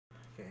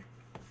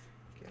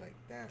Okay, like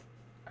that.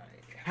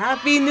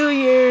 Happy New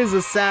Year's,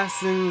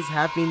 Assassins!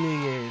 Happy New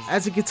Year's.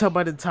 As you can tell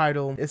by the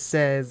title, it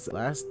says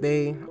last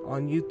day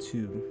on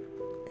YouTube,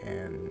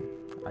 and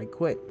I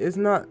quit. It's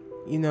not,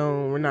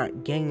 we're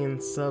not gaining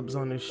subs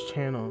on this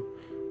channel.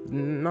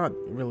 Not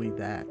really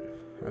that.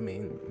 I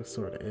mean, it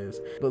sort of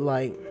is. But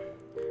like,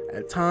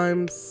 at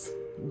times,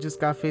 you just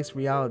gotta face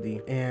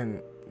reality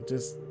and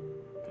just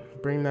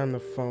bring down the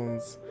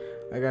phones.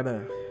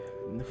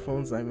 The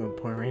phone's not even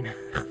important right now.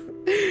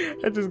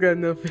 I just got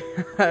no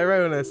right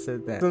when I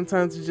said that.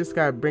 Sometimes you just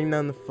gotta bring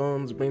down the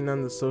phones, bring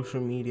down the social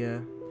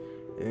media,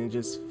 and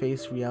just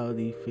face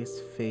reality face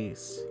to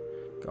face.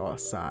 Go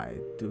outside,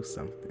 do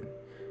something.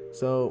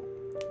 So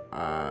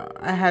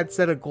I had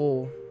set a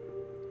goal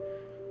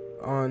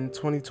on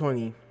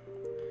 2020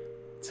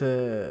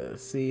 to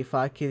see if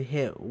I could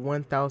hit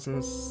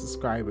 1,000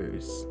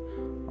 subscribers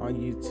on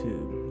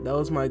YouTube. That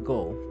was my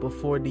goal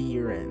before the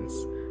year ends.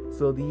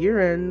 So the year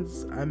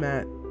ends, I'm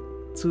at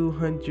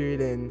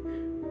 200 and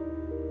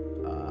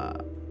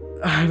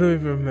I don't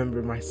even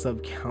remember my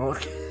sub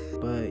count.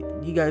 But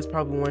you guys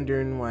probably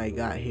wondering why I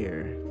got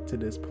here to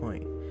this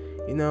point.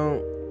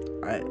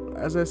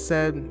 As I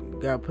said,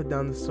 gotta put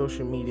down the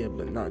social media,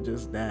 but not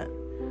just that.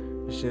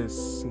 It's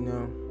just,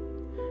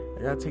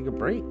 I gotta take a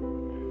break.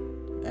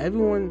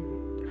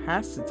 Everyone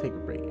has to take a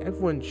break.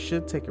 Everyone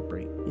should take a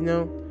break.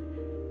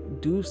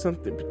 Do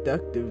something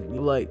productive.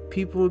 Like,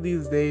 people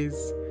these days,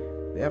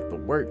 they have to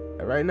work.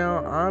 Right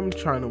now, I'm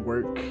trying to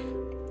work.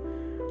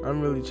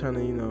 I'm really trying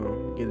to,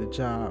 get a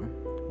job,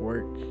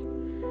 work,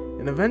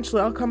 and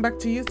eventually I'll come back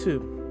to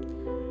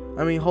YouTube.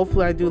 I mean,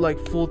 hopefully I do like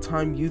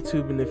full-time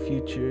YouTube in the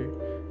future.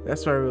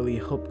 That's what I really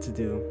hope to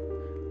do.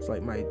 It's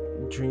like my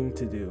dream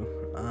to do.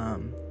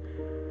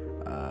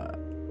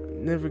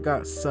 Never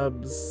got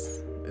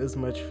subs as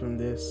much from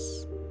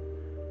this,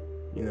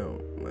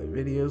 my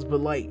videos,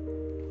 but like,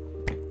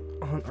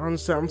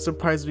 honestly, I'm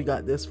surprised we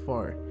got this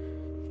far.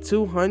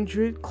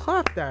 200,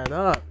 clap that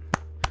up.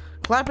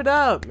 Clap it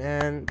up,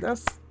 man.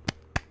 That's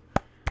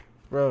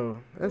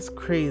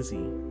crazy.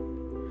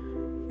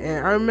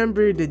 And I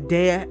remember the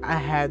day I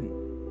had,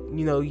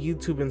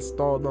 YouTube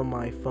installed on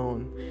my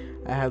phone.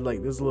 I had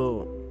like this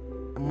little,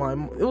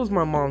 it was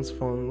my mom's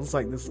phone. It was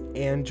like this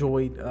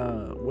Android,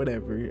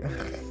 whatever.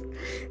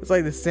 It's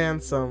like the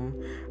Samsung.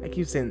 I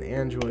keep saying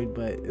Android,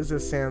 but it's a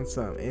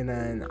Samsung. And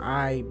then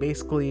I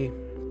basically,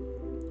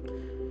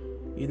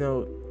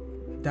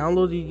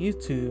 downloaded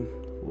YouTube,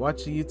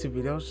 watched the YouTube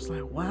video. I was just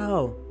like,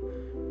 wow,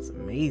 it's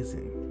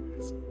amazing.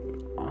 It's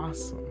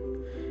awesome.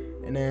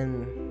 And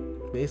then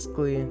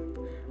basically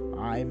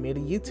I made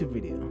a YouTube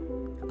video.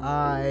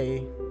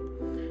 I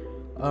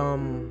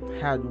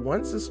had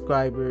 1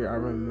 subscriber, I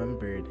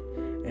remembered,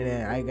 and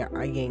then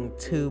I gained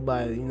 2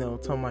 by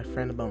telling my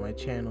friend about my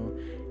channel.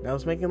 And I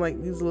was making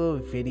like these little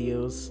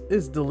videos.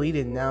 It's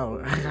deleted now.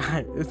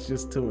 It's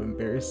just too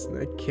embarrassing.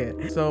 I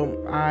can't.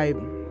 So I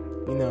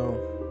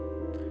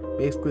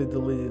basically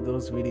deleted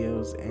those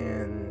videos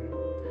and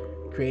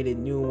created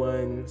new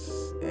ones,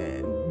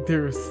 and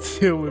they're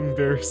still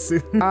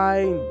embarrassing.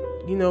 I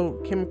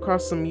came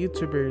across some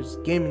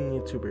YouTubers, gaming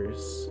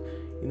YouTubers,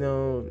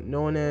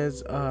 known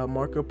as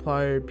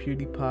Markiplier,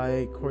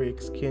 PewDiePie,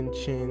 Coreyx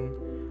Kenshin,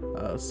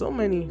 so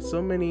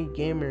many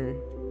gaming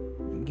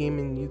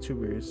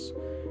YouTubers,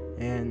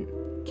 and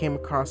came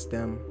across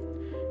them.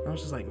 And I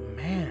was just like,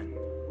 man,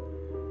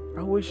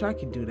 I wish I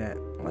could do that.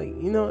 Like,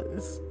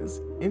 it's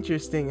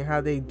interesting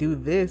how they do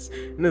this,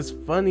 and it's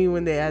funny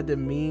when they add the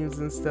memes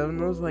and stuff, and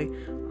I was like,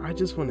 I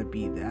just want to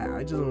be that.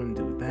 I just want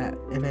to do that.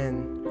 And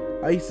then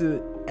I used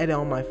to edit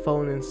on my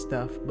phone and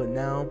stuff, but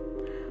now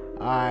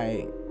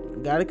I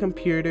got a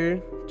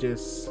computer,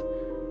 just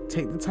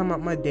take the time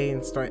out my day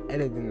and start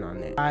editing on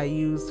it. I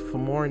used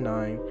Filmora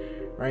 9.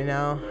 Right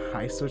now,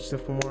 I switched to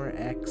Filmora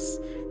X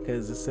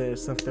because it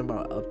says something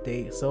about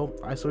update, so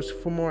I switched to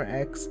Filmora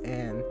X,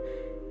 and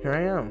here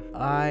I am.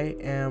 I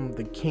am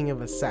the king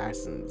of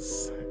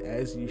assassins,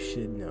 as you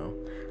should know.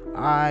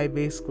 I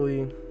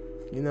basically,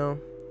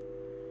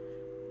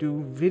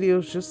 do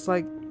videos just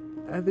like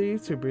other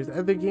YouTubers,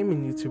 other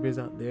gaming YouTubers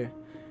out there.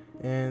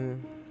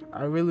 And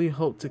I really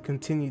hope to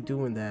continue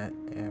doing that.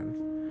 And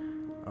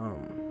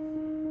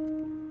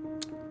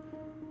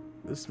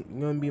this is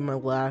gonna be my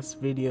last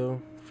video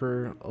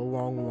for a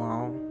long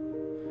while.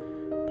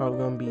 Probably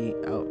gonna be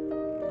out,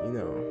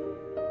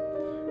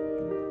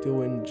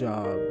 doing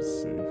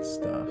jobs and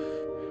stuff,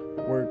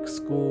 work,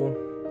 school,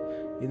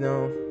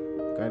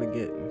 gotta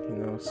get,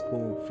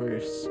 school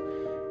first,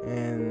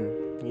 and,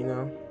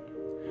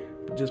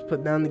 just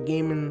put down the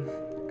gaming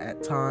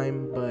at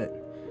time. But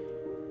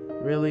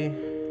really,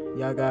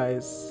 y'all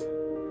guys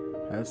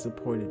have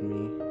supported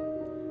me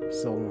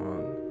so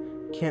long.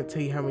 Can't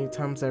tell you how many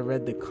times I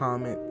read the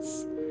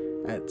comments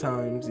at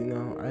times.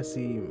 I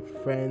see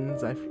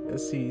friends, I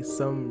see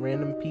some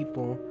random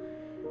people.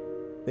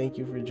 Thank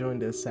you for joining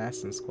the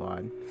Assassin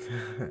Squad.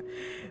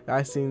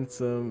 I seen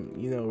some,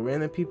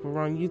 random people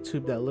on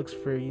YouTube that looks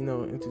for,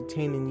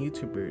 entertaining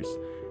YouTubers.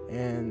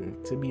 And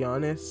to be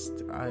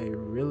honest, I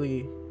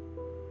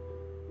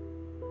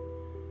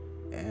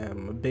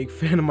am a big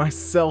fan of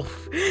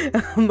myself.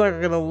 I'm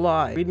not gonna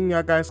lie. Reading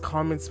y'all guys'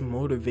 comments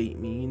motivate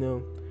me, you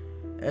know.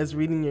 As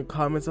reading your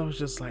comments, I was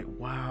just like,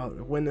 wow.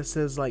 When it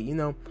says like, you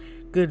know,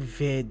 good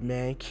vid,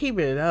 man, keep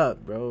it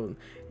up, bro.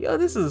 Yo,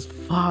 this is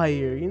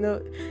fire. You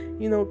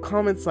know,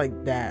 comments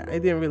like that. I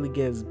didn't really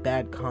get as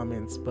bad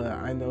comments, but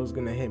I know it's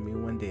gonna hit me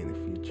one day in the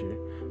future.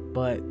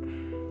 But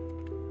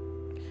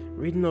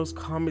reading those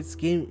comments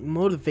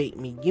motivate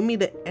me, give me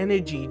the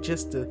energy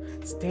just to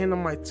stand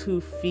on my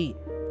 2 feet,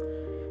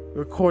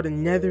 record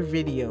another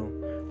video,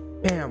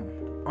 bam,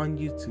 on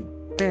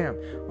YouTube, bam,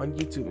 on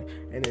YouTube,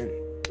 and then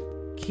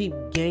keep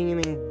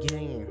gaining and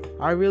gaining.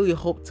 I really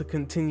hope to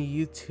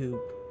continue YouTube,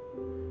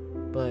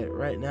 but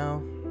right now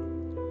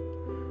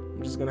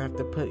I'm just gonna have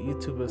to put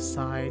YouTube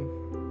aside.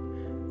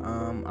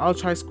 I'll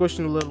try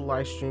squishing little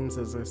live streams,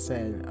 as I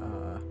said,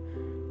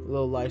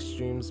 little live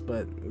streams,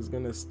 but it's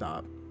gonna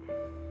stop,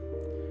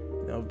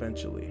 you know,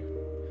 eventually.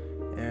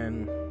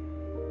 And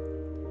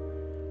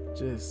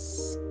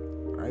just,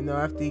 I know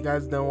after you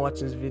guys done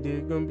watching this video,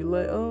 you're gonna be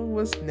like, oh,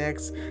 what's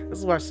next?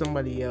 Let's watch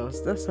somebody else.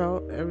 That's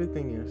how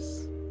everything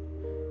is.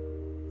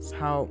 It's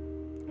how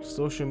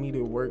social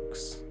media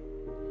works.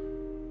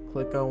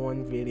 Click on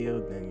one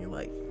video, then you're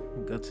like,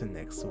 go to the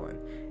next one.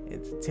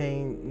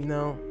 Entertain, you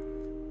know.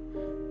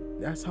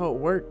 That's how it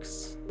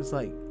works. It's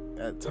like,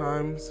 at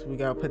times, we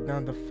gotta put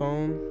down the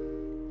phone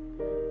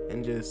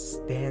and just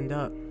stand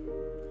up.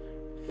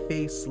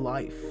 Face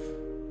life.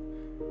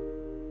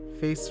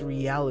 Face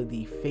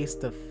reality, face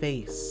to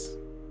face.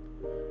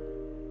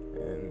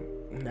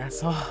 And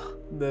that's all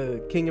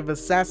the King of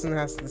Assassin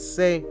has to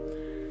say.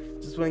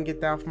 Just want to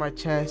get that off my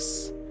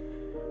chest.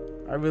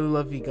 I really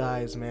love you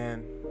guys,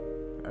 man.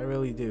 I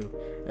really do.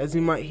 As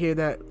you might hear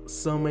that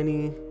so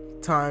many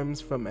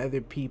times from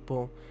other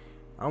people,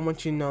 I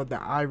want you to know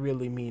that I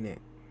really mean it.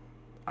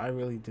 I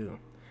really do.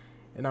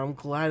 And I'm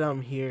glad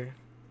I'm here.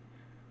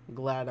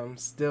 Glad I'm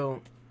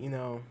still, you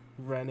know,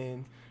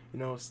 running, you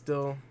know,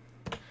 still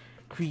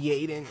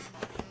creating.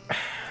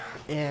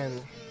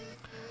 And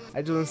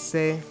I just want to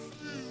say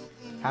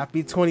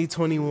happy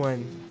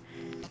 2021.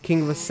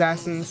 King of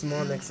Assassins,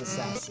 Monix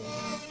Assassin,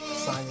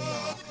 signing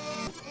off.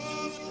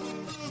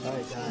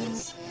 Alright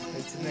guys,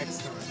 until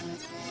next time.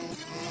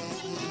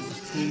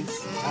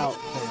 Peace out,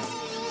 fam.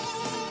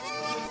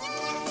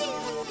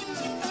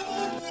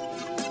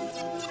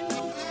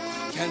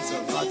 Cancer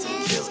about to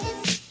kill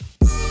it.